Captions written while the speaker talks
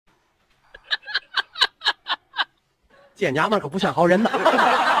店家们可不像好人呐。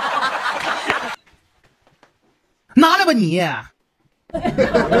拿来吧你！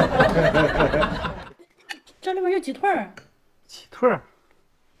这里面有鸡腿儿。鸡腿儿，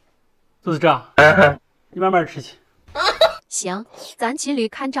就是这，你慢慢吃去。行，咱骑驴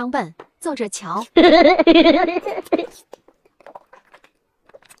看账本，走着瞧。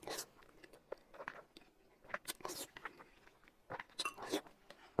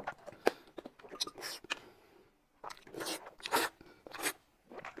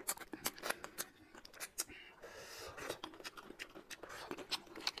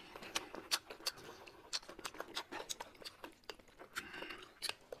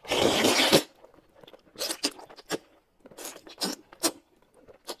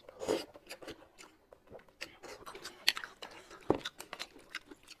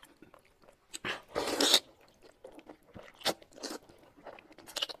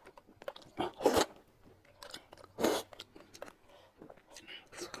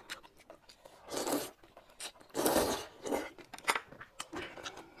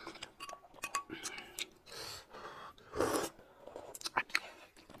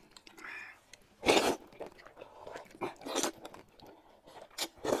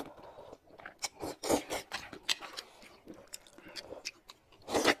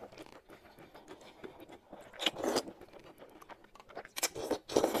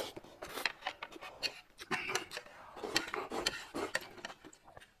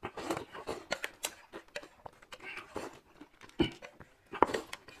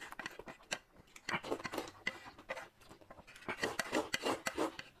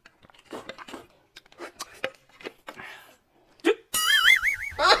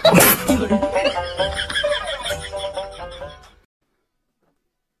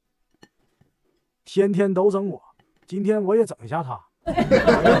天天都整我，今天我也整一下他。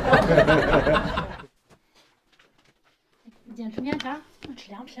你今天吃面条，我吃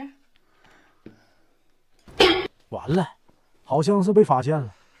2片。完了，好像是被发现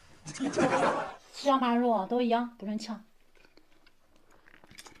了。羊扒肉都一样，不准抢。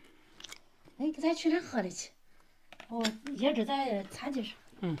哎，给咱去点喝的去。哦，椰汁在餐具上。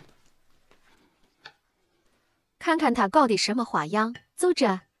看看他搞的什么花样，就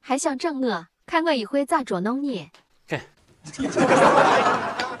这还想整我？看我一会咋捉弄你！给。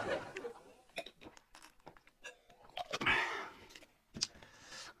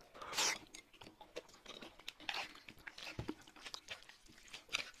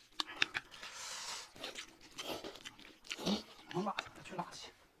能拉去拉去。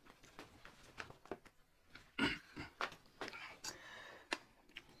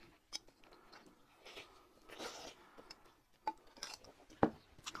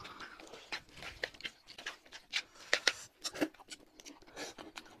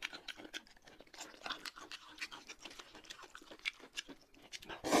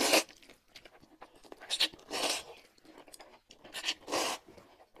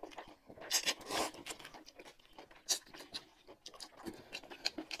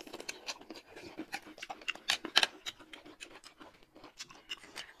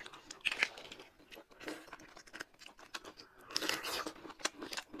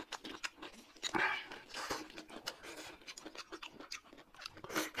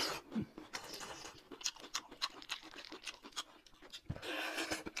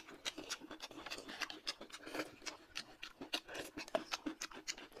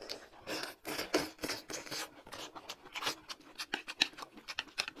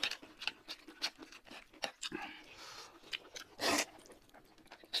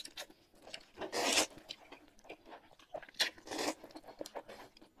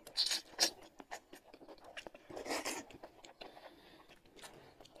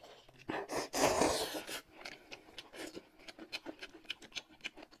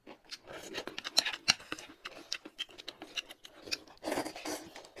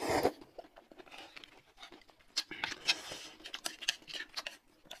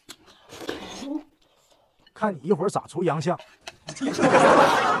看你一会儿咋出洋相。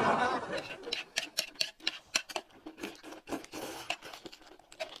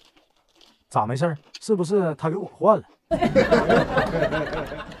咋没事？是不是他给我换了？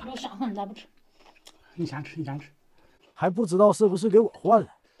有伤痕咋不吃？你先吃，你先吃。还不知道是不是给我换了，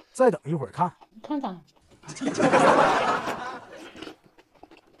再等一会儿看。看咋？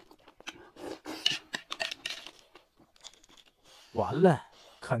完了，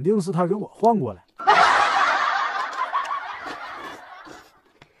肯定是他给我换过来。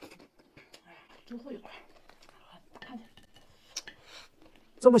最后一块，看见。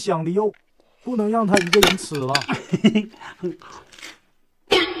这么香的肉，不能让他一个人吃了。如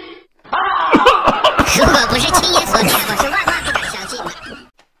果不是亲眼所见过。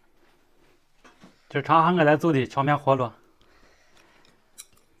这尝尝我在做的荞面饸饹。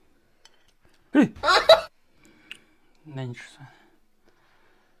嘿，那你吃蒜，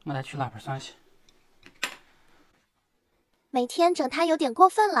我再去拉盘蒜去。每天整他有点过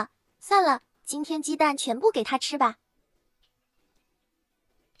分了，算了，今天鸡蛋全部给他吃吧。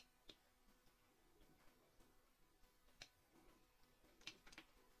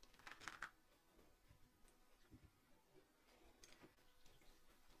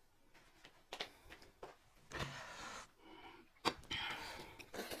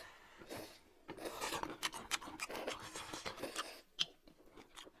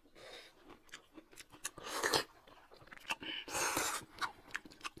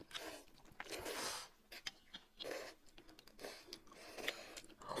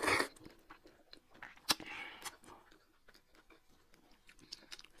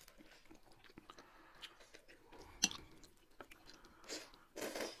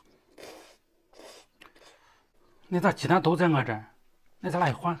那咋鸡蛋都在我这儿？那咱俩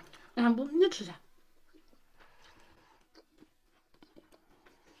一换。俺不，你吃去。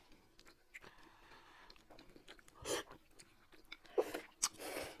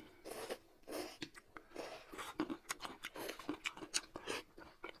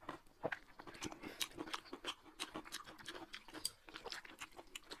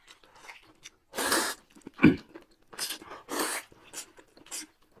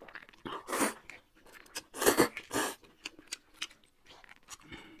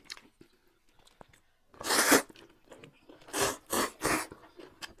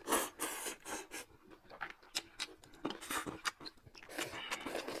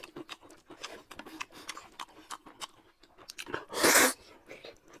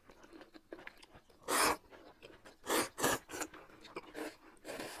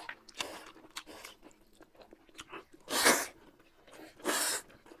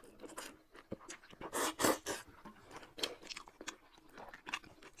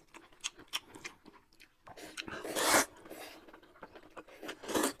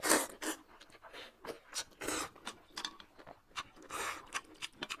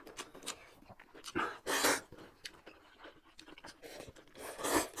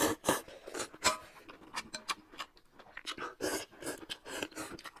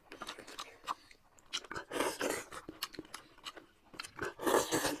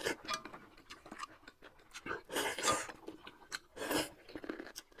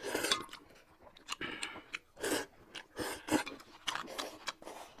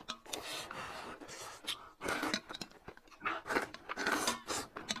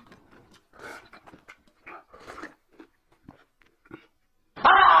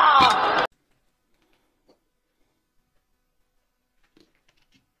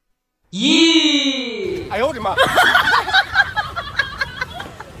咦！哎呦我的妈！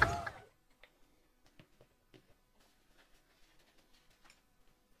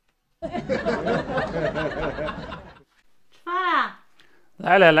吃饭了？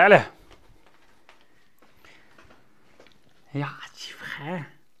来了来了。哎呀，鸡排！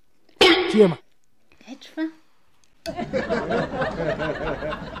姐们，该吃饭。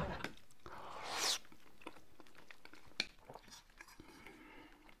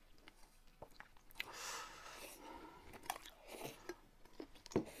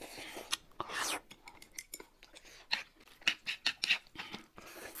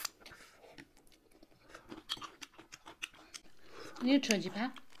你吃鸡排？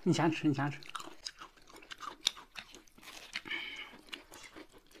你先吃，你先吃。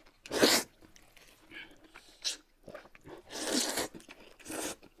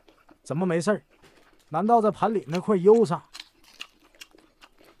怎么没事儿？难道在盘里那块忧啥？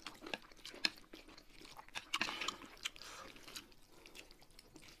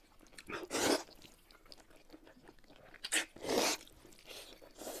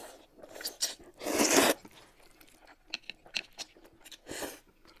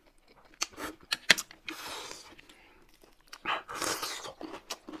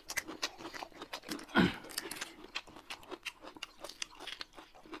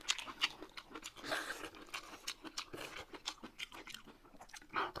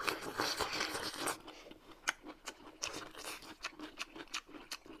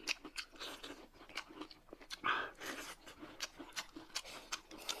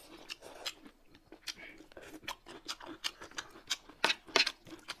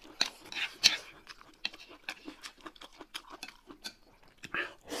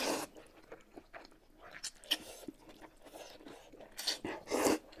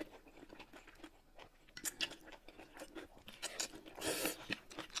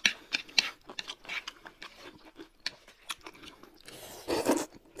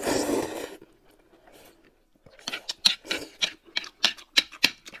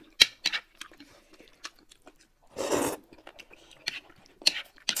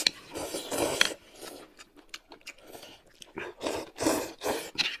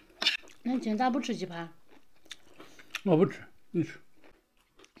今天咋不吃鸡排？我不吃，你吃。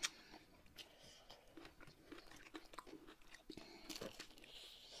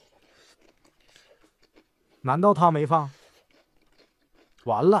难道他没放？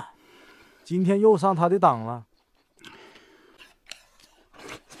完了，今天又上他的当了。